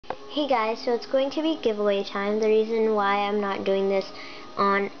Hey guys, so it's going to be giveaway time. The reason why I'm not doing this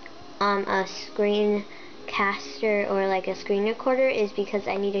on a screen caster or like a screen recorder is because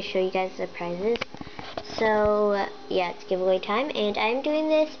I need to show you guys the prizes. So yeah, it's giveaway time, and I'm doing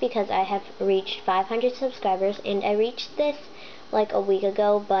this because I have reached 500 subscribers, and I reached this like a week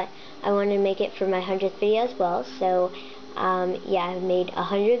ago, but I wanted to make it for my 100th video as well. So yeah, I've made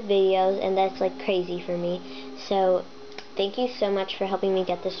 100 videos, and that's like crazy for me. So thank you so much for helping me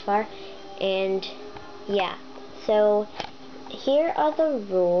get this far. And yeah, so here are the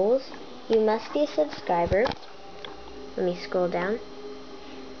rules. You must be a subscriber. Let me scroll down.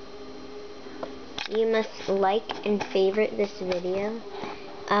 You must like and favorite this video.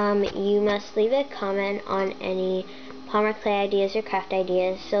 You must leave a comment on any Palmer Clay ideas or craft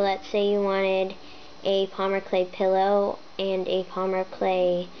ideas. So let's say you wanted a Palmer Clay pillow and a Palmer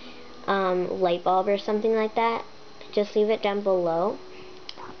Clay light bulb or something like that. Just leave it down below,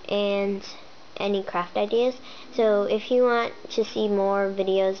 and any craft ideas. So if you want to see more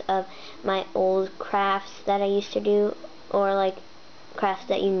videos of my old crafts that I used to do, or like crafts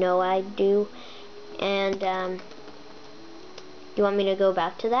that you know I do, and you want me to go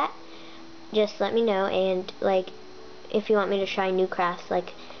back to that, just let me know. And like if you want me to try new crafts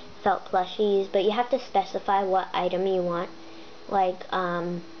like felt plushies, but you have to specify what item you want, like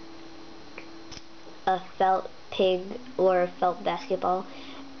a felt pig or a felt basketball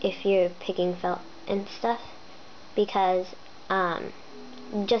if you're picking felt and stuff, because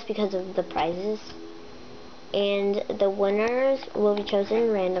just because of the prizes. And the winners will be chosen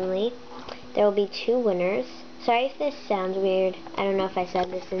randomly. There will be 2 winners. Sorry if this sounds weird. I don't know if I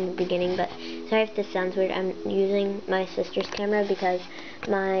said this in the beginning, but sorry if this sounds weird. I'm using my sister's camera because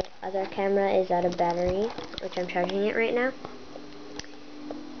my other camera is out of battery, which I'm charging it right now.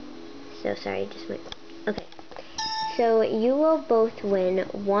 So sorry, just wait. Okay. So you will both win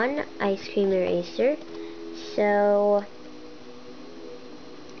 1 ice cream eraser. So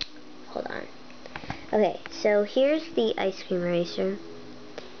hold on. Okay, so here's the ice cream eraser,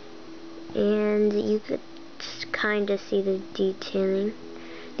 and you could kind of see the detailing.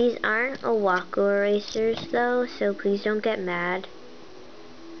 These aren't Awako erasers though, so please don't get mad.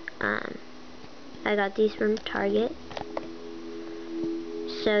 I got these from Target.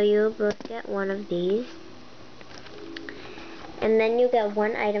 So you'll both get 1 of these. And then you get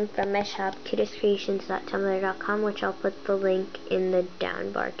 1 item from my shop, cutestcreations.tumblr.com, which I'll put the link in the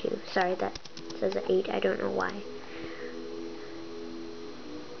down bar too. Sorry, that says 8. I don't know why.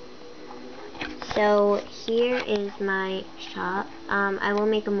 So here is my shop. I will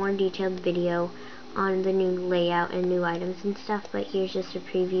make a more detailed video on the new layout and new items and stuff, but here's just a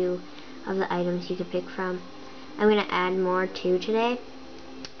preview of the items you could pick from. I'm going to add more too today.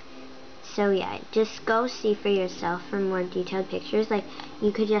 So yeah, just go see for yourself for more detailed pictures. Like,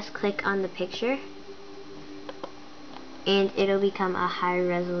 you could just click on the picture and it'll become a high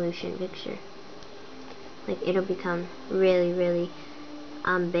resolution picture. Like, it'll become really, really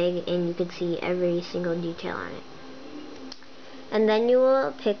big, and you could see every single detail on it. And then you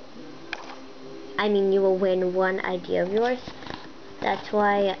will you will win 1 idea of yours. That's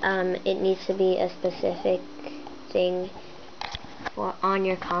why it needs to be a specific thing on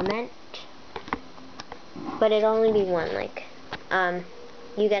your comment. But it'll only be 1, like,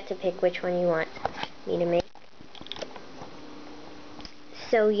 you get to pick which one you want me to make.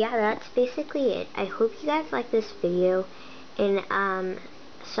 So yeah, that's basically it. I hope you guys like this video, and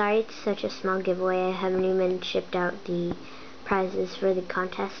sorry it's such a small giveaway. I haven't even shipped out the prizes for the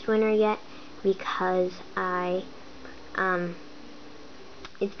contest winner yet, because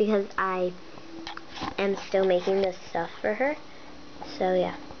it's because I am still making this stuff for her. So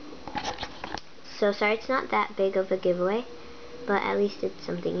yeah. So sorry it's not that big of a giveaway, but at least it's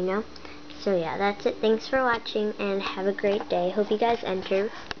something, you know. So yeah, that's it. Thanks for watching, and have a great day. Hope you guys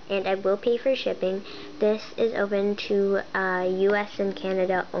enter, and I will pay for shipping. This is open to US and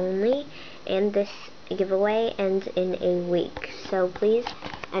Canada only, and this giveaway ends in a week. So please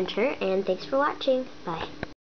enter, and thanks for watching. Bye.